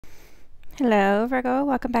Hello Virgo,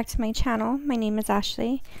 welcome back to my channel. My name is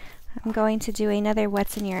Ashley. I'm going to do another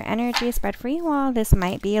what's in your energy spread for you all. This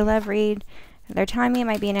might be a love read. They're telling me it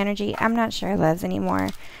might be an energy. I'm not sure loves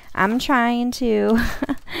anymore. I'm trying to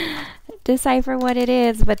decipher what it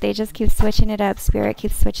is, but they just keep switching it up. Spirit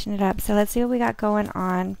keeps switching it up. So let's see what we got going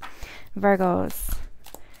on. Virgos.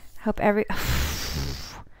 Hope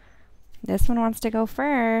this one wants to go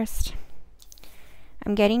first.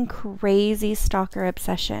 I'm getting crazy stalker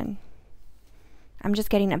obsession. I'm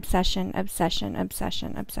just getting obsession.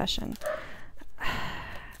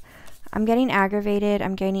 I'm getting aggravated.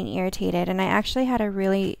 I'm getting irritated. And I actually had a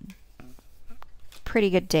really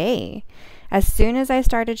pretty good day. As soon as I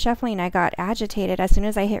started shuffling, I got agitated as soon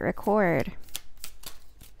as I hit record.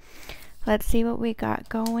 Let's see what we got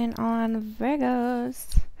going on,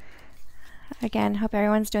 Virgos. Again, hope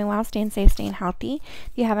everyone's doing well, staying safe, staying healthy.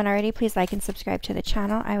 If you haven't already, please like and subscribe to the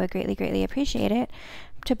channel. I would greatly appreciate it.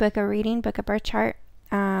 To book a reading, book a birth chart,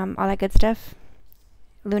 all that good stuff,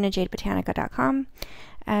 lunajadebotanica.com,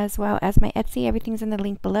 as well as my Etsy. Everything's in the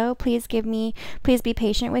link below. Please be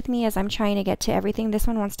patient with me as I'm trying to get to everything. This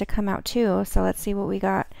one wants to come out too, so let's see what we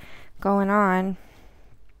got going on.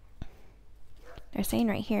 They're saying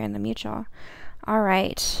right here in the mutual. All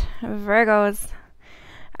right, Virgos.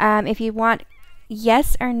 If you want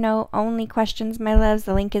yes or no only questions, my loves,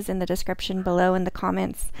 the link is in the description below in the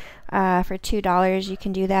comments. For $2, you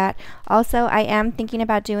can do that. Also, I am thinking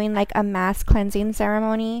about doing like a mass cleansing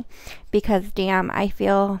ceremony because damn, I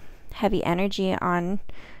feel heavy energy on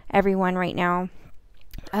everyone right now.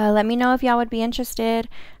 Let me know if y'all would be interested.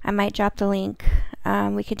 I might drop the link.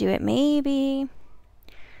 We could do it maybe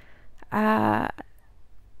early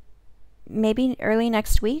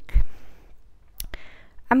next week.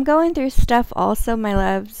 I'm going through stuff also, my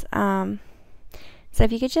loves. So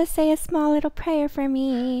if you could just say a small little prayer for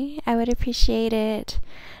me, I would appreciate it.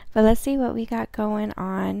 But let's see what we got going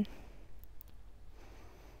on.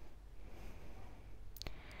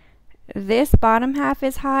 This bottom half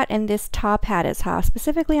is hot and this top hat is hot,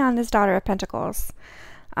 specifically on this Daughter of Pentacles.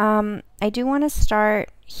 I do want to start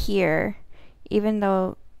here, even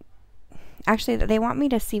though actually they want me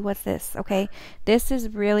to see what's this. Okay, this is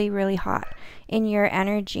really hot in your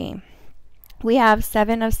energy. We have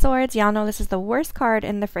Seven of Swords. Y'all know this is the worst card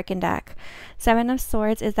in the freaking deck. Seven of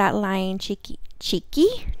Swords is that lying cheeky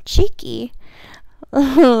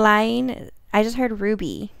lying. I just heard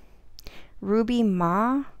ruby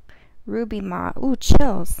ma. Ooh,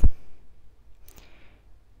 chills.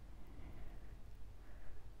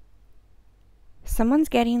 Someone's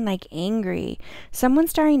getting like angry.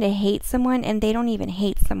 Someone's starting to hate someone and they don't even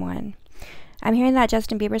hate someone. I'm hearing that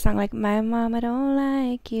Justin Bieber song like my mama don't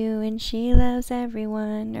like you and she loves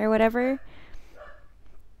everyone or whatever.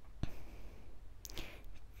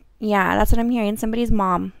 Yeah, that's what I'm hearing. Somebody's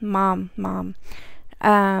mom.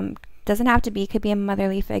 Doesn't have to be, could be a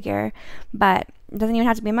motherly figure, but it doesn't even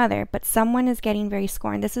have to be a mother, but someone is getting very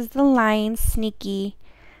scorned. This is the lying, sneaky,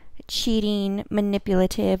 cheating,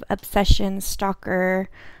 manipulative, obsession, stalker,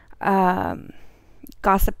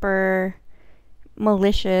 gossiper,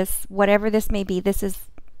 malicious, whatever this may be. This is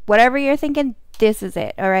whatever you're thinking, this is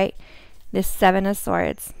it. All right, this Seven of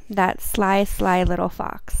Swords, that sly little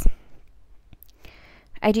fox.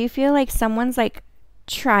 I do feel like someone's like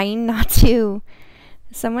trying not to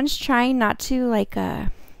like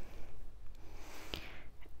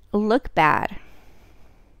look bad.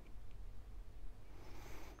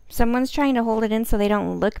 Someone's trying to hold it in so they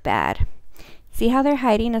don't look bad. See how they're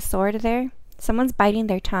hiding a sword there? Someone's biting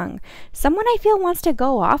their tongue. Someone I feel wants to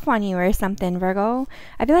go off on you or something, Virgo.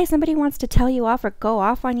 I feel like somebody wants to tell you off or go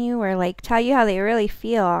off on you or like tell you how they really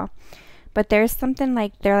feel. But there's something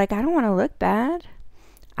like they're like, I don't want to look bad.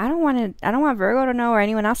 I don't want Virgo to know or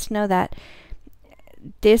anyone else to know that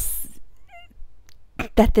this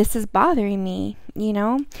is bothering me, you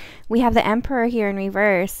know? We have the Emperor here in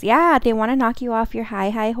reverse. Yeah, they want to knock you off your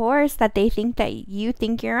high horse that they think that you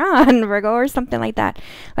think you're on, Virgo, or something like that.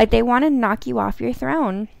 Like they want to knock you off your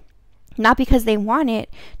throne. Not because they want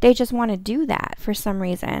it, they just want to do that for some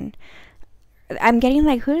reason. I'm getting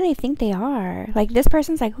like, who do they think they are? Like this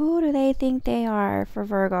person's like, who do they think they are for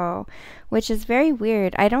Virgo? Which is very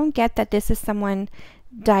weird. I don't get that this is someone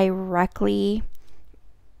directly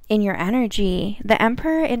in your energy. The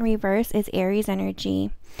Emperor in reverse is Aries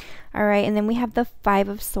energy. All right, and then we have the Five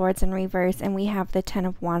of Swords in reverse and we have the Ten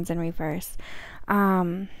of Wands in reverse.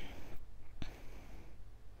 I'm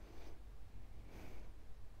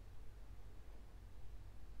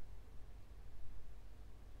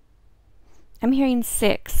hearing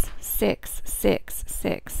 6.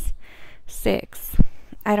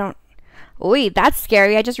 I don't. Wait, that's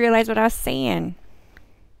scary. I just realized what I was saying.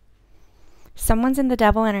 Someone's in the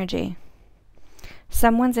devil energy.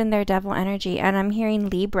 Someone's in their devil energy. And I'm hearing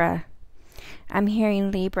Libra. I'm hearing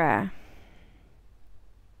Libra.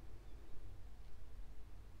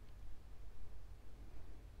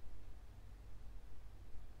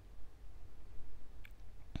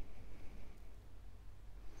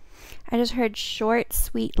 I just heard short,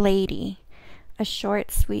 sweet lady. A short,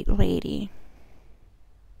 sweet lady.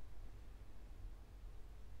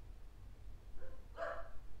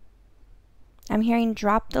 I'm hearing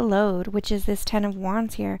drop the load, which is this 10 of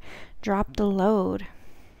Wands here. Drop the load.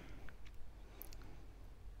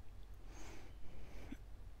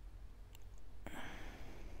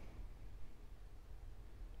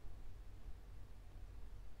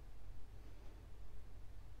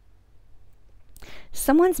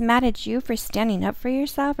 Someone's mad at you for standing up for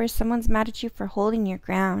yourself, or someone's mad at you for holding your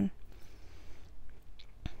ground.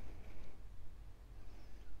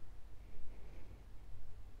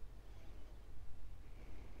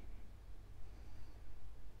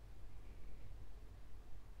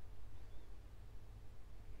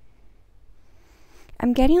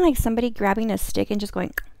 I'm getting like somebody grabbing a stick and just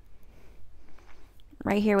going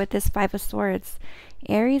right here with this 5 of Swords.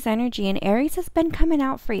 Aries energy, and Aries has been coming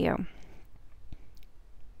out for you.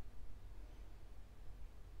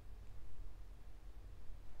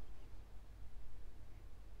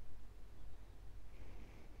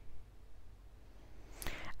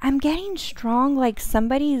 I'm getting strong, like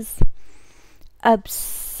somebody's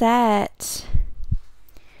upset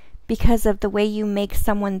because of the way you make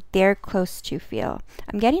someone they're close to feel.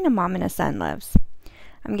 I'm getting a mom and a son, loves.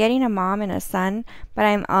 I'm getting a mom and a son, but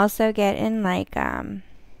I'm also getting like mom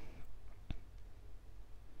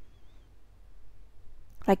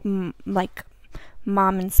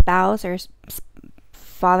and spouse, or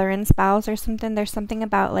father and spouse, or something. There's something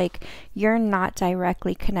about like you're not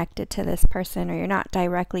directly connected to this person, or you're not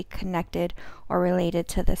directly connected or related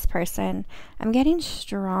to this person. I'm getting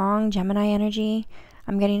strong Gemini energy.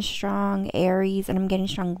 I'm getting strong Aries, and I'm getting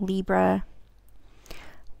strong Libra.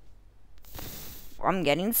 I'm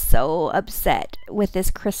getting so upset with this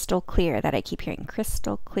crystal clear that I keep hearing.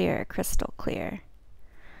 Crystal clear, crystal clear.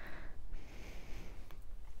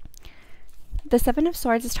 The 7 of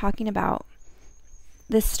Swords is talking about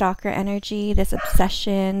this stalker energy, this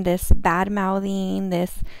obsession, this bad mouthing,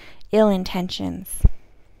 this ill intentions.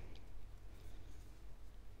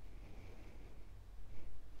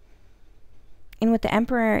 And with the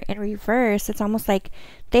Emperor in reverse, it's almost like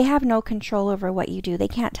they have no control over what you do. They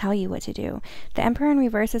can't tell you what to do. The Emperor in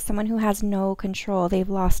reverse is someone who has no control. They've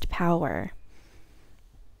lost power.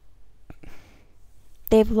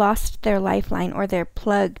 They've lost their lifeline or their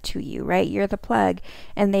plug to you, right? You're the plug,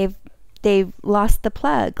 and they've lost the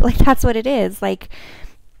plug. Like, that's what it is. Like,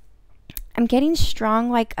 I'm getting strong,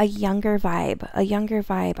 like a younger vibe. A younger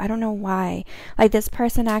vibe. I don't know why. Like, this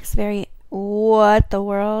person acts very... What the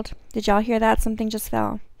world? Did y'all hear that? Something just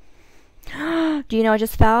fell. Do you know what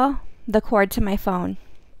just fell? The cord to my phone.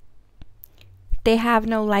 They have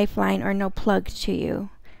no lifeline or no plug to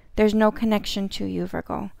you. There's no connection to you,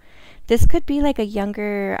 Virgo. This could be like a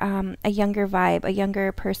younger vibe, a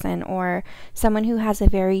younger person, or someone who has a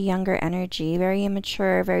very younger energy, very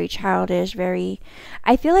immature, very childish, very...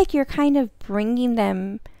 I feel like you're kind of bringing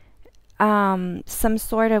them some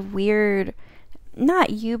sort of weird... Not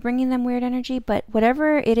you bringing them weird energy, but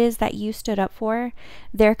whatever it is that you stood up for,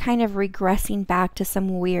 they're kind of regressing back to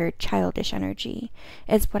some weird childish energy.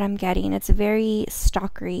 Is what I'm getting. It's very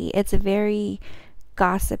stalkery. It's very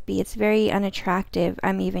gossipy. It's very unattractive.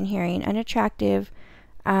 I'm even hearing unattractive.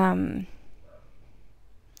 I'm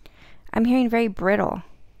hearing very brittle.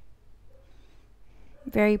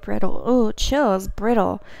 Very brittle. Oh, chills.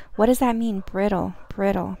 Brittle. What does that mean? Brittle.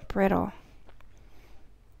 Brittle. Brittle.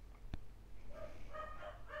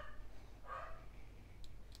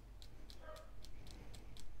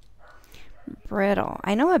 Brittle.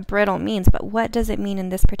 I know what brittle means, but what does it mean in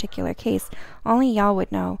this particular case? Only y'all would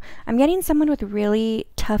know. I'm getting someone with really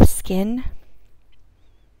tough skin.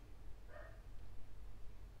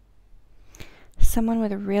 Someone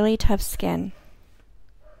with really tough skin.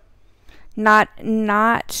 Not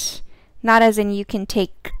as in you can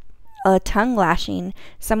take a tongue lashing.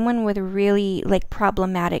 Someone with really like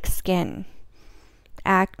problematic skin.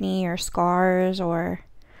 Acne or scars or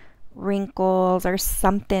wrinkles or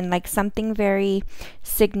something, like something very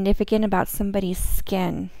significant about somebody's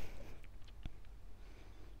skin.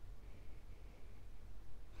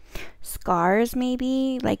 Scars,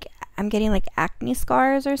 maybe, like I'm getting like acne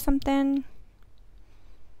scars or something.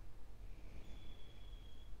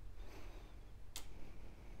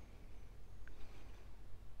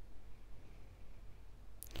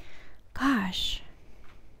 Gosh.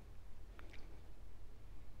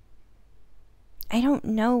 I don't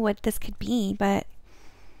know what this could be, but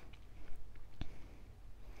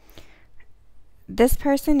this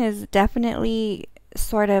person is definitely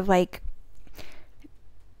sort of like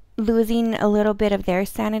losing a little bit of their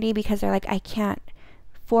sanity because they're like, I can't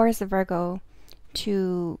force Virgo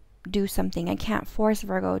to do something. I can't force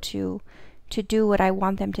Virgo to do what I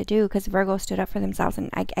want them to do because Virgo stood up for themselves and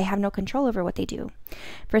I have no control over what they do.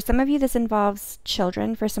 For some of you, this involves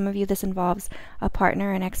children. For some of you, this involves a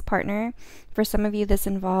partner, an ex-partner. For some of you, this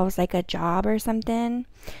involves like a job or something.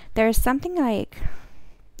 There's something like,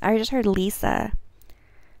 I just heard Lisa.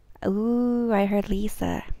 Ooh, I heard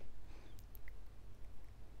Lisa.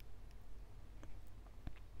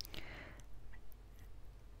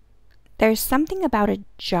 There's something about a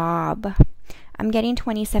job. I'm getting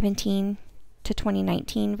 2017 to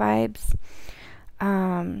 2019 vibes.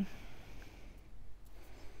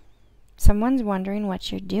 Someone's wondering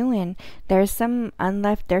what you're doing. There's some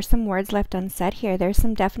words left unsaid here. There's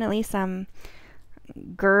definitely some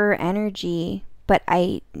grr energy, but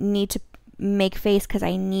I need to make face because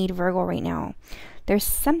I need Virgo right now. There's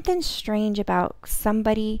something strange about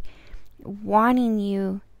somebody wanting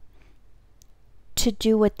you to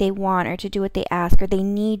do what they want or to do what they ask, or they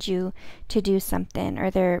need you to do something,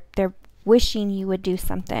 or they're wishing you would do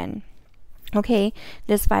something. Okay,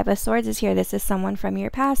 this Five of Swords is here. This is someone from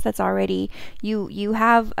your past that's already, you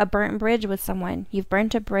have a burnt bridge with someone. You've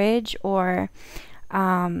burnt a bridge, or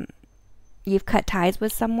you've cut ties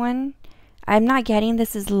with someone. I'm not getting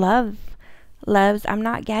this is love. Loves, I'm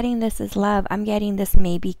not getting this as love. I'm getting this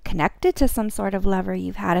may be connected to some sort of lover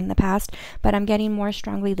you've had in the past, but I'm getting more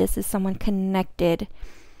strongly this is someone connected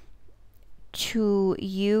to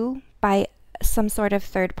you by some sort of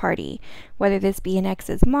third party, whether this be an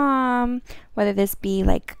ex's mom, whether this be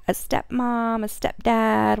like a stepmom, a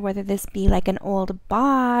stepdad, whether this be like an old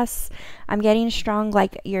boss. I'm getting strong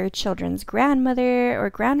like your children's grandmother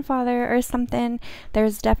or grandfather or something.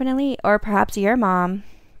 There's definitely, or perhaps your mom.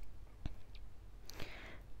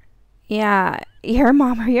 Yeah, your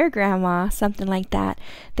mom or your grandma, something like that.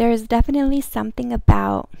 There's definitely something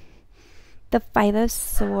about the Five of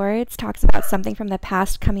Swords talks about something from the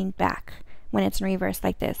past coming back when it's in reverse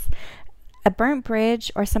like this. A burnt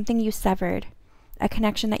bridge or something you severed, a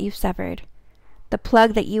connection that you severed. The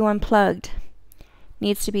plug that you unplugged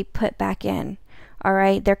needs to be put back in. All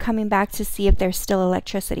right, they're coming back to see if there's still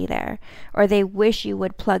electricity there, or they wish you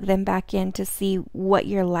would plug them back in to see what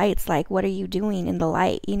your light's like. What are you doing in the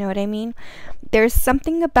light? You know what I mean? There's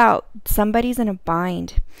something about somebody's in a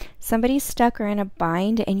bind. Somebody's stuck or in a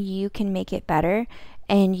bind, and you can make it better,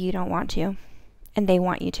 and you don't want to, and they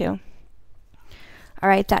want you to. All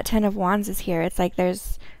right, that Ten of Wands is here. It's like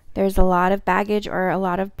there's a lot of baggage or a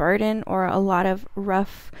lot of burden or a lot of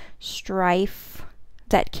rough strife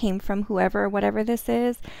that came from whoever, whatever this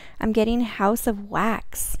is. I'm getting House of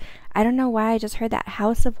Wax. I don't know why I just heard that,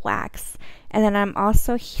 House of Wax. And then I'm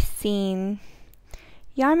also seeing,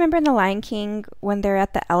 y'all remember in The Lion King when they're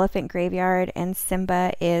at the elephant graveyard and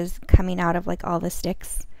Simba is coming out of like all the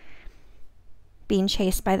sticks, being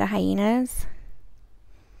chased by the hyenas?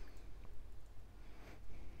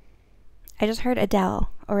 I just heard Adele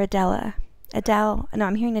or Adela. Adele. No,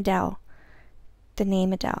 I'm hearing Adele. The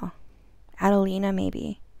name Adele. Adelina,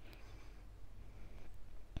 maybe.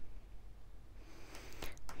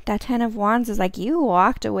 That Ten of Wands is like you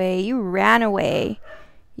walked away, you ran away.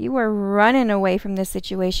 You were running away from this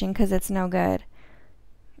situation because it's no good.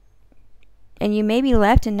 And you maybe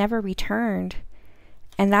left and never returned.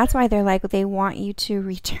 And that's why they're like, they want you to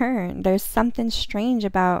return. There's something strange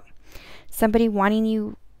about somebody wanting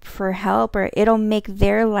you for help, or it'll make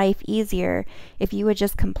their life easier if you would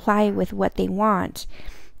just comply with what they want.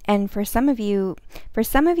 And for some of you,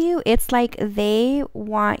 it's like they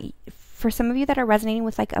want, for some of you that are resonating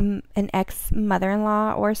with like an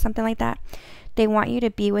ex-mother-in-law or something like that, they want you to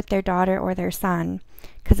be with their daughter or their son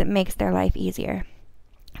because it makes their life easier.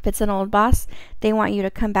 If it's an old boss, they want you to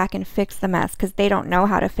come back and fix the mess because they don't know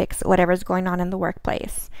how to fix whatever's going on in the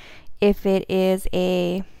workplace. If it is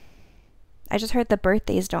I just heard the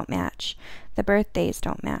birthdays don't match. The birthdays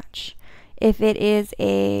don't match. If it is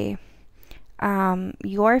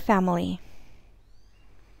your family,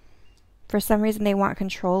 for some reason they want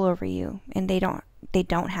control over you and they don't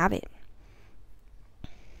have it.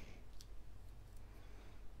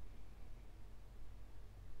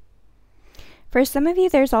 For some of you,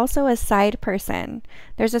 there's also a side person.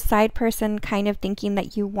 There's a side person kind of thinking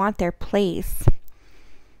that you want their place.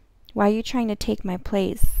 Why are you trying to take my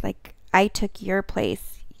place? Like, I took your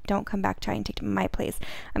place. Don't come back trying to take my place.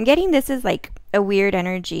 I'm getting this is like a weird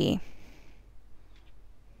energy.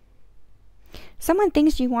 Someone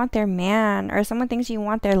thinks you want their man, or someone thinks you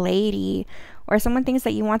want their lady, or someone thinks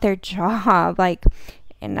that you want their job. Like,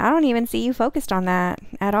 and I don't even see you focused on that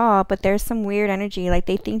at all, but there's some weird energy. Like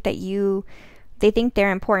they think that they think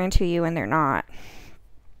they're important to you and they're not.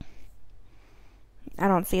 I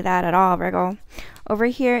don't see that at all, Virgo. Over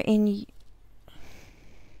here in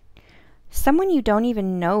someone you don't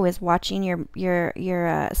even know is watching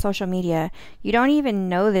your social media. You don't even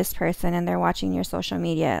know this person and they're watching your social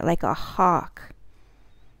media like a hawk.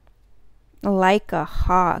 Like a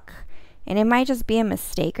hawk. And it might just be a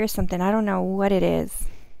mistake or something. I don't know what it is.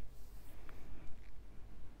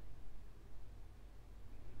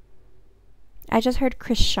 I just heard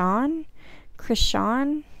Krishan.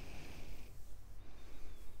 Krishan.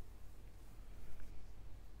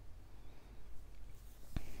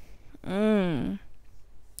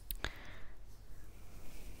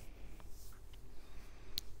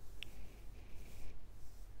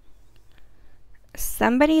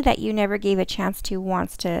 Somebody that you never gave a chance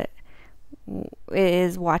to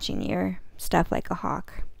is watching your stuff like a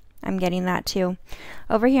hawk. I'm getting that too.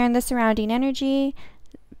 Over here in the surrounding energy,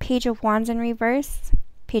 Page of Wands in reverse,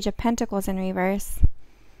 Page of Pentacles in reverse,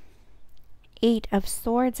 Eight of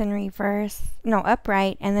Swords in reverse, no,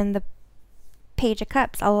 upright, and then the Page of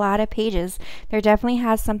Cups. A lot of pages. There definitely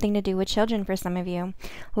has something to do with children for some of you.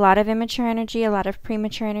 A lot of immature energy, a lot of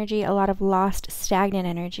premature energy, a lot of lost, stagnant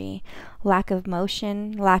energy. Lack of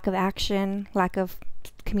motion, lack of action, lack of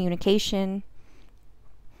communication.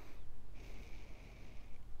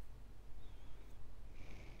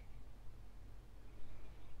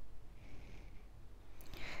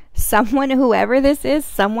 Someone, whoever this is,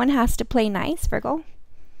 someone has to play nice, Virgo.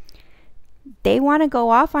 They want to go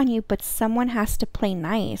off on you, but someone has to play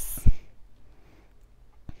nice.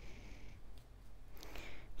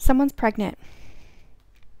 Someone's pregnant.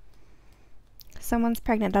 Someone's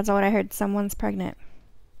pregnant. That's what I heard. Someone's pregnant.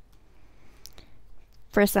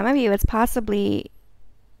 For some of you, it's possibly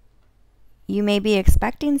you may be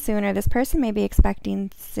expecting soon, or this person may be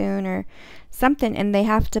expecting soon, or something, and they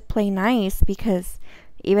have to play nice because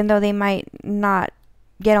even though they might not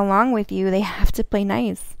get along with you, they have to play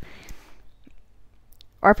nice.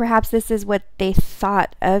 Or perhaps this is what they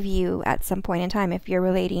thought of you at some point in time if you're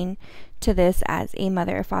relating to this as a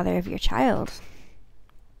mother or father of your child.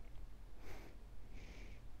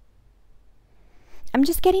 I'm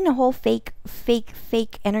just getting a whole fake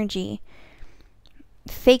energy.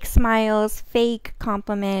 Fake smiles, fake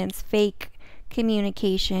compliments, fake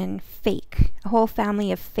communication, fake. A whole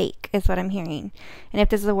family of fake is what I'm hearing. And if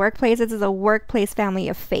this is a workplace, this is a workplace family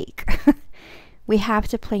of fake. We have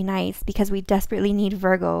to play nice because we desperately need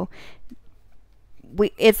Virgo.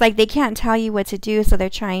 It's like they can't tell you what to do, so they're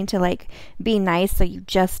trying to like be nice, so you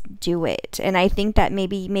just do it. And I think that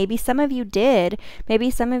maybe some of you did. Maybe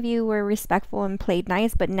some of you were respectful and played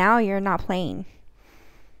nice, but now you're not playing.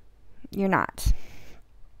 You're not.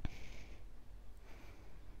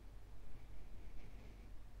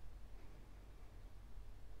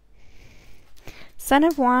 Son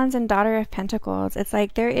of Wands and Daughter of Pentacles. It's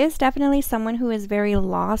like there is definitely someone who is very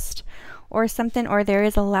lost or something, or there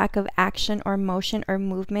is a lack of action or motion or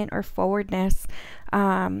movement or forwardness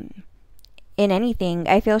in anything.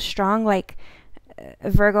 I feel strong, like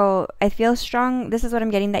Virgo, I feel strong. This is what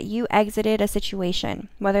I'm getting, that you exited a situation,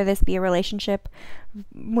 whether this be a relationship,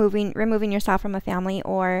 removing yourself from a family,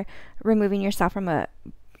 or removing yourself from a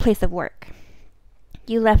place of work.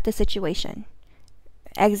 You left the situation,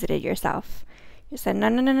 exited yourself. You said,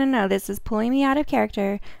 no, this is pulling me out of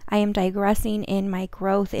character. I am digressing in my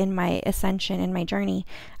growth, in my ascension, in my journey.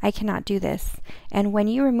 I cannot do this. And when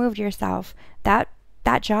you removed yourself, that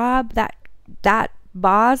job, that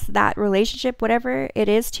boss, that relationship, whatever it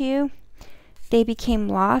is to you, they became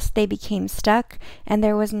lost, they became stuck, and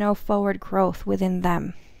there was no forward growth within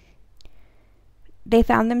them. They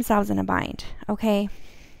found themselves in a bind, okay?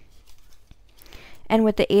 And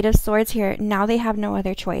with the Eight of Swords here, now they have no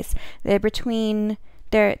other choice. They're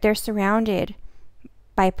surrounded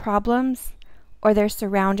by problems, or they're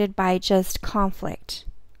surrounded by just conflict.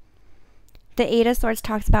 The Eight of Swords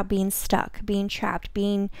talks about being stuck, being trapped,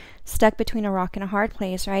 being stuck between a rock and a hard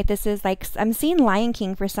place, right? This is like, I'm seeing Lion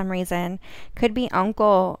King for some reason. Could be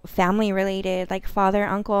uncle, family related, like father,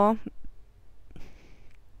 uncle.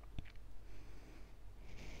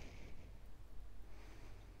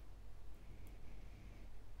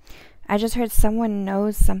 I just heard someone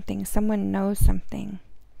knows something. Someone knows something.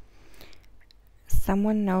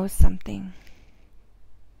 Someone knows something.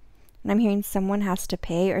 And I'm hearing someone has to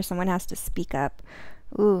pay, or someone has to speak up.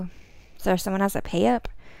 Ooh, so someone has to pay up?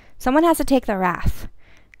 Someone has to take the wrath,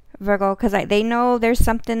 Virgo, because they know there's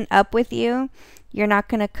something up with you. You're not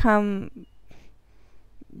going to come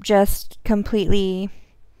just completely,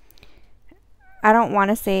 I don't want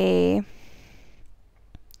to say,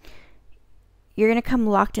 you're going to come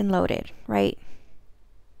locked and loaded, right?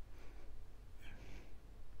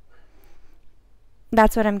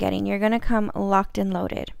 That's what I'm getting. You're going to come locked and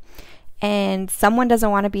loaded. And someone doesn't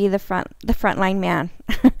want to be the frontline man,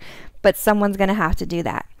 but someone's going to have to do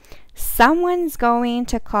that. Someone's going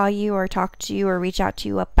to call you or talk to you or reach out to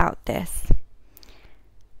you about this.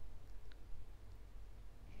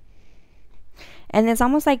 And it's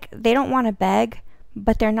almost like they don't want to beg,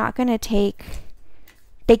 but they're not going to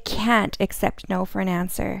they can't accept no for an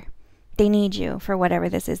answer. They need you for whatever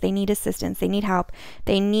this is. They need assistance. They need help.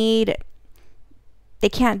 They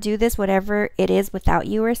can't do this, whatever it is, without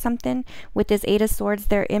you or something. With this Eight of Swords,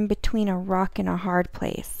 they're in between a rock and a hard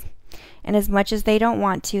place. And as much as they don't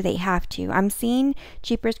want to, they have to. I'm seeing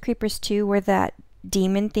Jeepers Creepers 2, where that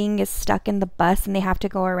demon thing is stuck in the bus and they have to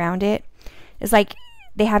go around it. It's like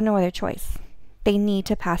they have no other choice. They need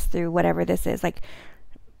to pass through whatever this is. Like,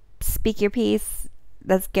 speak your piece.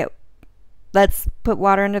 Let's put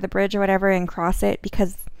water under the bridge or whatever and cross it,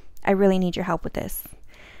 because I really need your help with this.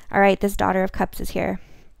 All right, this Daughter of Cups is here.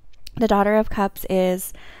 The Daughter of Cups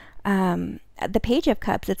is the Page of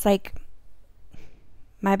Cups. It's like,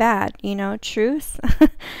 my bad, you know, truce.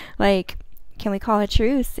 Like, can we call a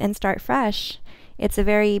truce and start fresh? It's a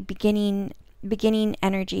very beginning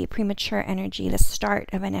energy, premature energy, the start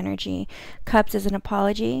of an energy. Cups is an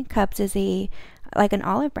apology. Cups is like an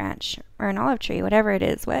olive branch or an olive tree, whatever it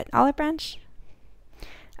is. What? Olive branch?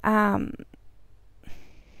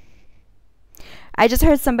 I just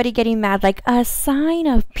heard somebody getting mad, like, a sign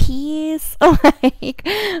of peace.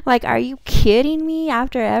 like, are you kidding me?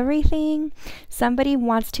 After everything? Somebody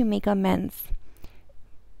wants to make amends.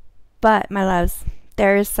 But, my loves,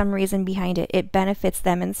 there is some reason behind it. It benefits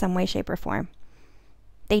them in some way, shape, or form.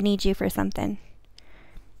 They need you for something.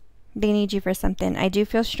 They need you for something. I do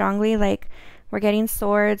feel strongly like we're getting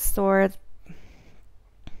swords.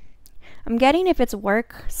 I'm getting, if it's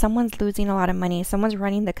work, someone's losing a lot of money. Someone's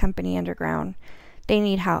running the company underground. They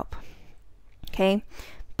need help. Okay?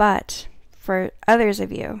 But for others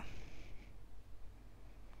of you,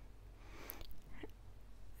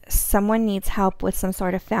 someone needs help with some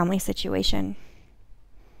sort of family situation.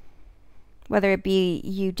 Whether it be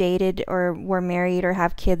you dated or were married or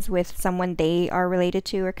have kids with someone they are related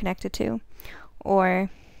to or connected to.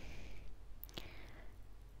 Or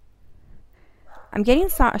I'm getting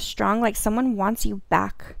strong, like someone wants you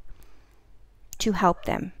back to help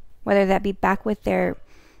them. Whether that be back with their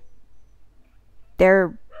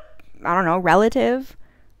I don't know, relative,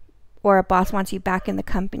 or a boss wants you back in the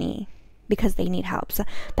company because they need help. So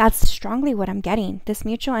that's strongly what I'm getting. This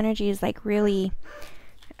mutual energy is like really,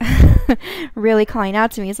 really calling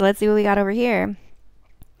out to me. So let's see what we got over here.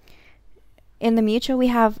 In the mutual, we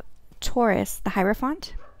have Taurus, the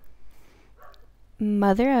Hierophant,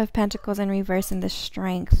 Mother of Pentacles in reverse, and the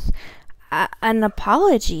Strength. An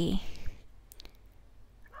apology.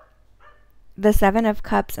 The Seven of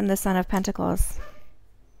Cups and the Son of Pentacles.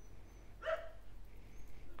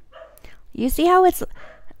 You see how it's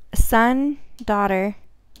son, daughter,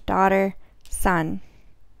 daughter, son,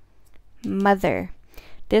 mother.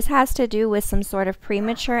 This has to do with some sort of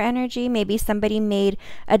premature energy. Maybe somebody made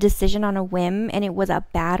a decision on a whim and it was a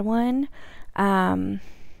bad one.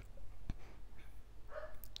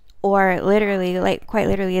 Or literally, like quite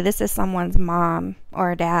literally, this is someone's mom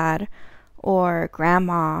or dad or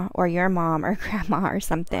grandma or your mom or grandma or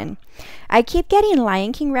something. I keep getting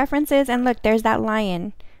Lion King references, and look, there's that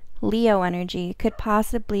lion. Leo energy. Could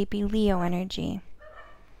possibly be Leo energy.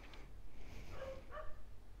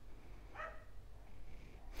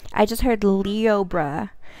 I just heard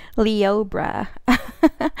Leobra. Leobra.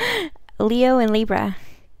 Leo and Libra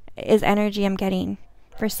is energy I'm getting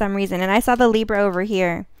for some reason. And I saw the Libra over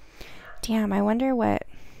here. Damn, I wonder what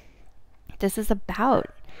this is about.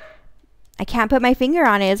 I can't put my finger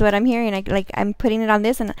on it is what I'm hearing. I'm putting it on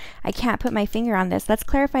this and I can't put my finger on this. Let's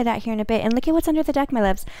clarify that here in a bit. And look at what's under the deck, my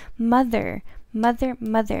loves. Mother, mother,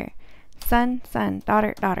 mother. Son, son,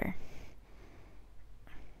 daughter, daughter.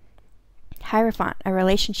 Hierophant, a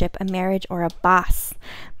relationship, a marriage, or a boss.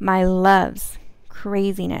 My loves.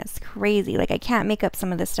 Craziness. Crazy. Like, I can't make up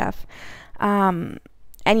some of this stuff.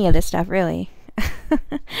 Any of this stuff, really.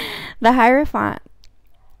 The Hierophant.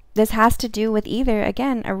 This has to do with either,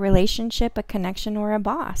 again, a relationship, a connection, or a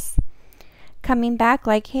boss. Coming back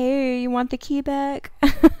like, hey, you want the key back?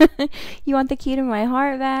 You want the key to my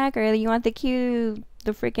heart back? Or you want the key to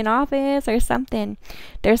the freaking office or something?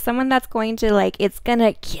 There's someone that's going to, like, it's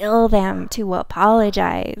gonna kill them to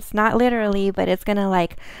apologize. Not literally, but it's gonna,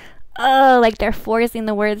 like, oh, like they're forcing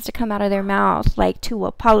the words to come out of their mouth, like to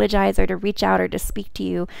apologize or to reach out or to speak to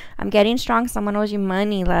you. I'm getting strong. Someone owes you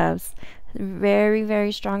money, loves. Very,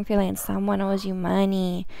 very strong feeling. Someone owes you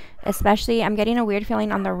money. Especially, I'm getting a weird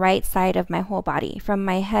feeling on the right side of my whole body, from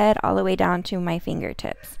my head all the way down to my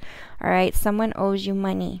fingertips. All right, someone owes you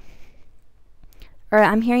money. Or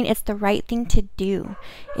I'm hearing it's the right thing to do.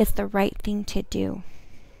 It's the right thing to do.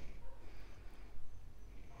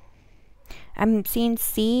 I'm seeing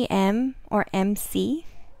CM or MC.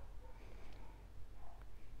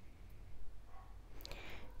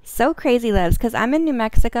 So crazy, loves, because I'm in New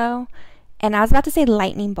Mexico, and I was about to say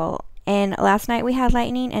lightning bolt. And last night we had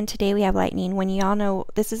lightning, and today we have lightning, when y'all know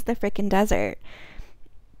this is the freaking desert.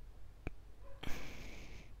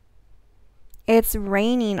 It's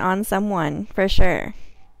raining on someone, for sure.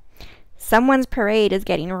 Someone's parade is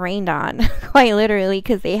getting rained on, quite literally,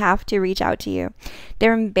 because they have to reach out to you.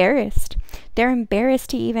 They're embarrassed. They're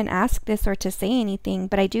embarrassed to even ask this or to say anything,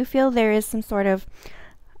 but I do feel there is some sort of,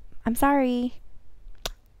 I'm sorry,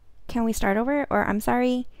 can we start over? Or I'm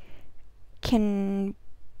sorry, can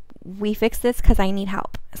we fix this because I need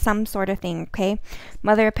help? Some sort of thing, okay?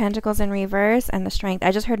 Mother of Pentacles in reverse and the Strength.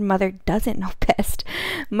 I just heard Mother doesn't know best.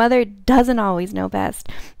 Mother doesn't always know best.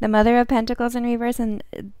 The Mother of Pentacles in reverse and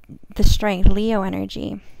the Strength, Leo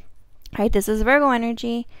energy. Right? This is Virgo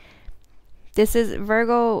energy. This is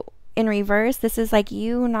Virgo in reverse. This is like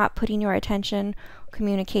you not putting your attention,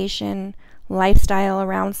 communication, lifestyle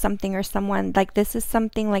around something or someone. Like this is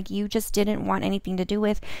something like you just didn't want anything to do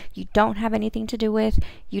with. You don't have anything to do with.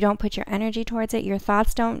 You don't put your energy towards it. Your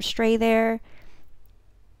thoughts don't stray there.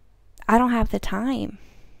 I don't have the time.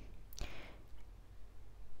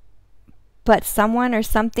 But someone or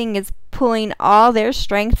something is pulling all their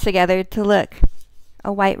strength together to look.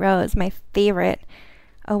 A white rose, my favorite.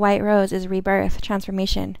 A white rose is rebirth,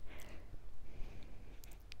 transformation.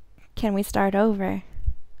 Can we start over?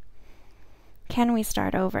 Can we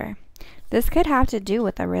start over? This could have to do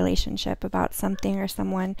with a relationship, about something or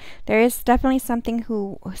someone. There is definitely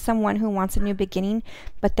someone who wants a new beginning,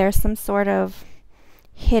 but there's some sort of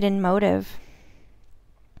hidden motive.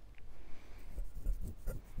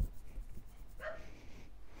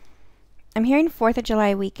 I'm hearing 4th of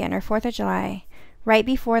July weekend, or 4th of July. Right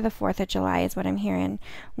before the 4th of July is what I'm hearing.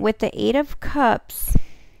 With the 8 of Cups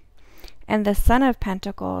and the Sun of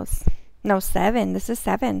Pentacles. No, 7. This is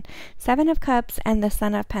 7. 7 of Cups and the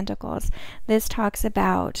Sun of Pentacles. This talks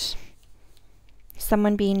about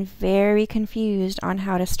someone being very confused on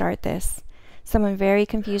how to start this. Someone very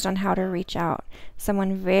confused on how to reach out.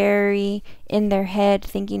 Someone very in their head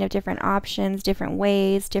thinking of different options, different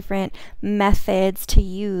ways, different methods to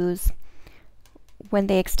use when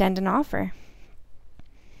they extend an offer.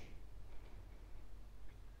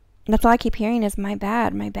 That's all I keep hearing is my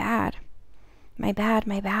bad, my bad, my bad,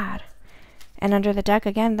 my bad. And under the deck,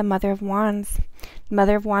 again, the Mother of Wands.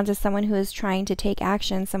 Mother of Wands is someone who is trying to take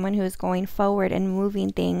action, someone who is going forward and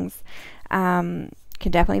moving things. Can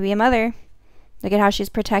definitely be a mother. Look at how she's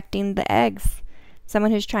protecting the eggs.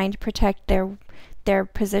 Someone who's trying to protect their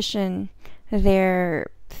position,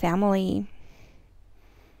 their family.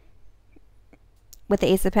 With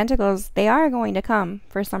the Ace of Pentacles, they are going to come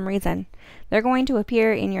for some reason. They're going to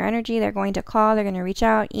appear in your energy. They're going to call. They're going to reach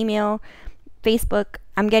out, email, Facebook.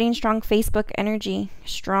 I'm getting strong Facebook energy.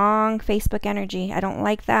 Strong Facebook energy. I don't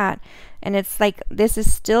like that. And it's like, this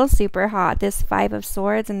is still super hot. This 5 of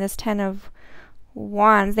Swords and this 10 of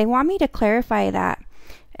Wands. They want me to clarify that.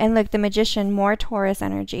 And look, the Magician, more Taurus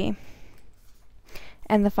energy.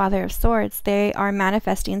 And the Father of Swords, they are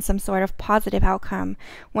manifesting some sort of positive outcome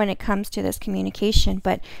when it comes to this communication.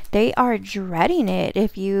 But they are dreading it,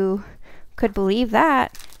 if you could believe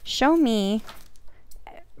that. Show me.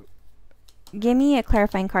 Give me a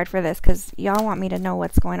clarifying card for this, because y'all want me to know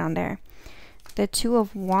what's going on there. The 2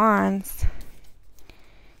 of Wands.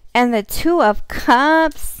 And the 2 of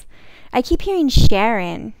Cups. I keep hearing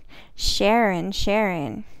Sharon. Sharon,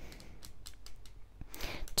 Sharon.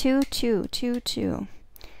 2, 2, 2, 2.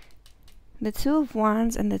 The 2 of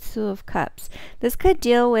Wands and the 2 of Cups. This could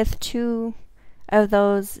deal with 2 of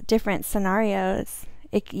those different scenarios.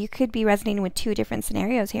 You could be resonating with 2 different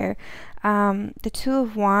scenarios here. The 2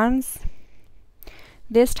 of Wands.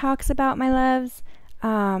 This talks about, my loves,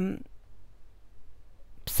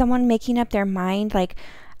 someone making up their mind, like,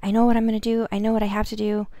 I know what I'm going to do. I know what I have to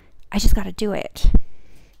do. I just got to do it.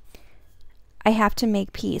 I have to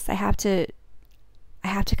make peace. I have to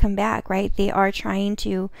come back, right? They are trying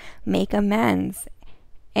to make amends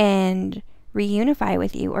and reunify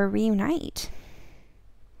with you or reunite.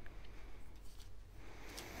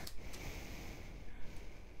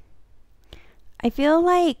 I feel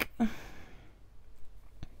like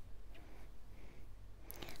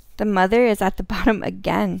The Mother is at the bottom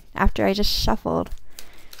again after I just shuffled.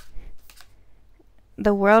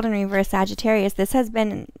 The World in reverse, Sagittarius. This has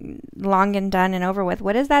been long and done and over with.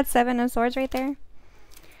 What is that 7 of Swords right there?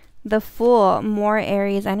 The Fool, more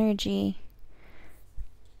Aries energy.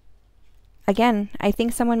 Again, I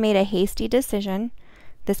think someone made a hasty decision.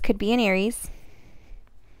 This could be an Aries.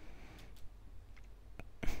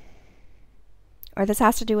 Or this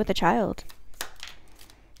has to do with a child.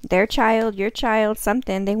 Their child, your child,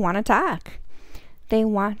 something. They want to talk. They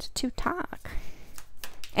want to talk.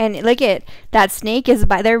 And look at that snake is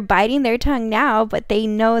they're biting their tongue now, but they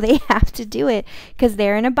know they have to do it because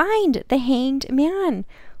they're in a bind. The Hanged Man.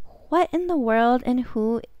 What in the world and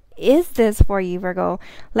who is this for you, Virgo?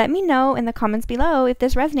 Let me know in the comments below if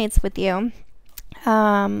this resonates with you.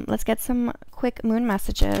 Let's get some quick moon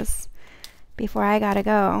messages before I gotta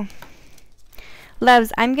go.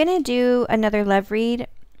 Loves, I'm gonna do another love read,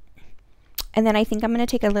 and then I think I'm gonna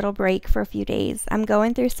take a little break for a few days. I'm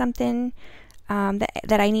going through something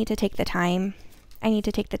that I need to take the time. I need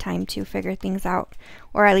to take the time to figure things out,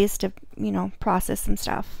 or at least to, you know, process some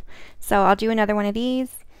stuff. So I'll do another one of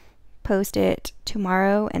these, post it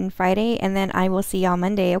tomorrow and Friday, and then I will see y'all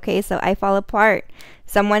Monday. Okay, so I fall apart.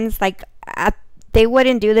 Someone's like, they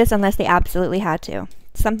wouldn't do this unless they absolutely had to.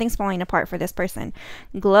 Something's falling apart for this person.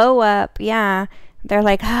 Glow up, yeah. They're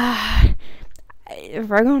like,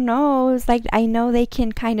 Virgo knows, like, I know they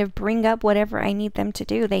can kind of bring up whatever I need them to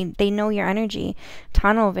do. They know your energy.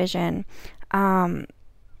 Tunnel vision.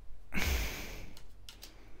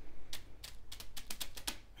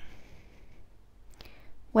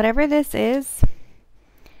 Whatever this is,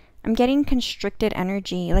 I'm getting constricted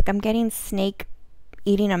energy. Like I'm getting snake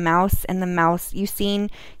eating a mouse, and the mouse, you seen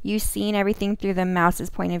everything through the mouse's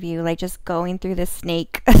point of view, like just going through the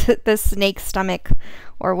snake, the snake's stomach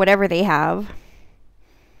or whatever they have.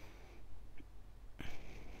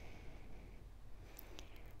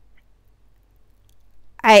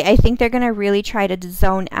 I think they're going to really try to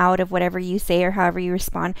zone out of whatever you say or however you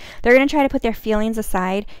respond. They're going to try to put their feelings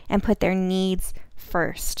aside and put their needs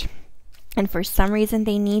first. And for some reason,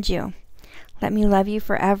 they need you. Let me love you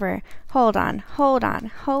forever. Hold on, hold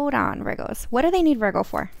on, hold on, Virgos. What do they need Virgo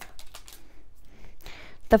for?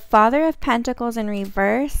 The Father of Pentacles in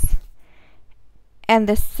reverse and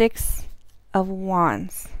the 6 of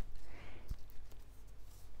Wands.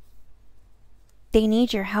 They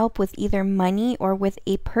need your help with either money or with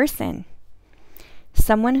a person.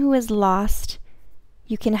 Someone who is lost,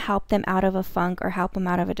 you can help them out of a funk or help them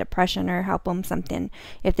out of a depression or help them something.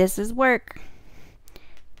 If this is work,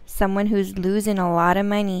 someone who's losing a lot of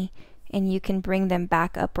money, and you can bring them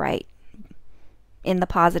back upright in the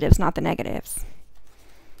positives, not the negatives.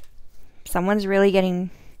 Someone's really getting,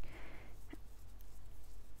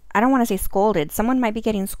 I don't want to say scolded. Someone might be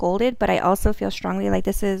getting scolded, but I also feel strongly like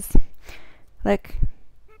this is, like,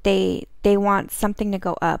 they want something to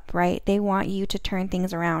go up, right? They want you to turn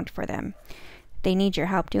things around for them. They need your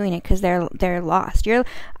help doing it because they're lost.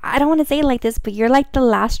 I don't want to say it like this, but you're like the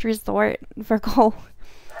last resort, Virgo.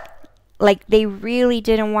 Like, they really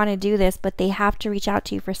didn't want to do this, but they have to reach out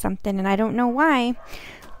to you for something, and I don't know why.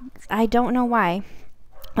 I don't know why.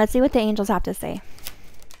 Let's see what the angels have to say.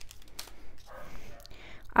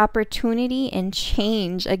 Opportunity and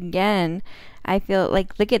change again. I feel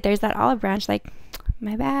like, look at, there's that olive branch, like,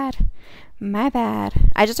 my bad, my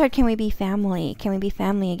bad. I just heard, can we be family? Can we be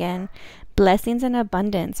family again? Blessings and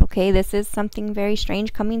abundance, okay? This is something very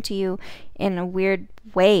strange coming to you in a weird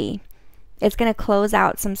way. It's going to close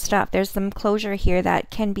out some stuff. There's some closure here that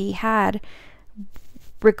can be had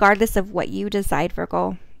regardless of what you decide,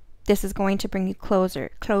 Virgo. This is going to bring you closure.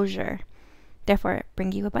 Therefore,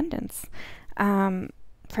 bring you abundance.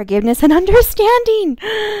 Forgiveness and understanding.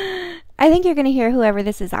 I think you're going to hear whoever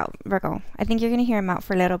this is out, Virgo. I think you're going to hear him out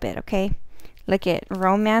for a little bit, okay? Look at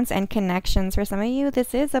romance and connections. For some of you,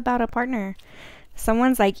 this is about a partner.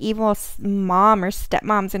 Someone's like evil mom or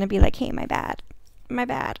stepmom's going to be like, hey, my bad. My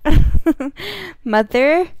bad.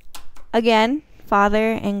 Mother, again,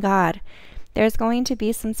 Father, and God. There's going to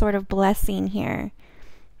be some sort of blessing here.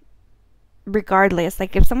 Regardless,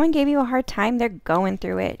 like if someone gave you a hard time, they're going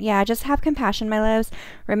through it. Yeah, just have compassion, my loves.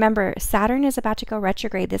 Remember, Saturn is about to go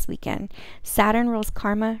retrograde this weekend. Saturn rules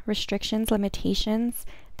karma, restrictions, limitations,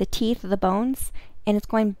 the teeth, the bones, and it's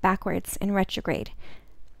going backwards in retrograde.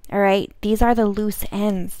 All right, these are the loose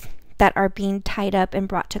ends that are being tied up and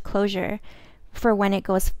brought to closure for when it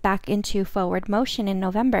goes back into forward motion in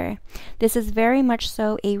November. This is very much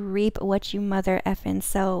so a reap what you mother effing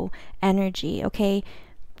sow energy, okay?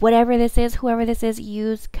 Whatever this is, whoever this is,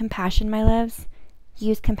 use compassion, my loves.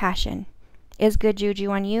 Use compassion. It's good juju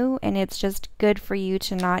on you, and it's just good for you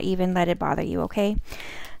to not even let it bother you, okay?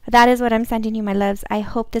 That is what I'm sending you, my loves. I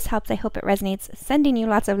hope this helps. I hope it resonates. Sending you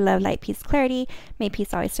lots of love, light, peace, clarity. May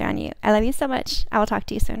peace always surround you. I love you so much. I will talk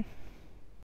to you soon.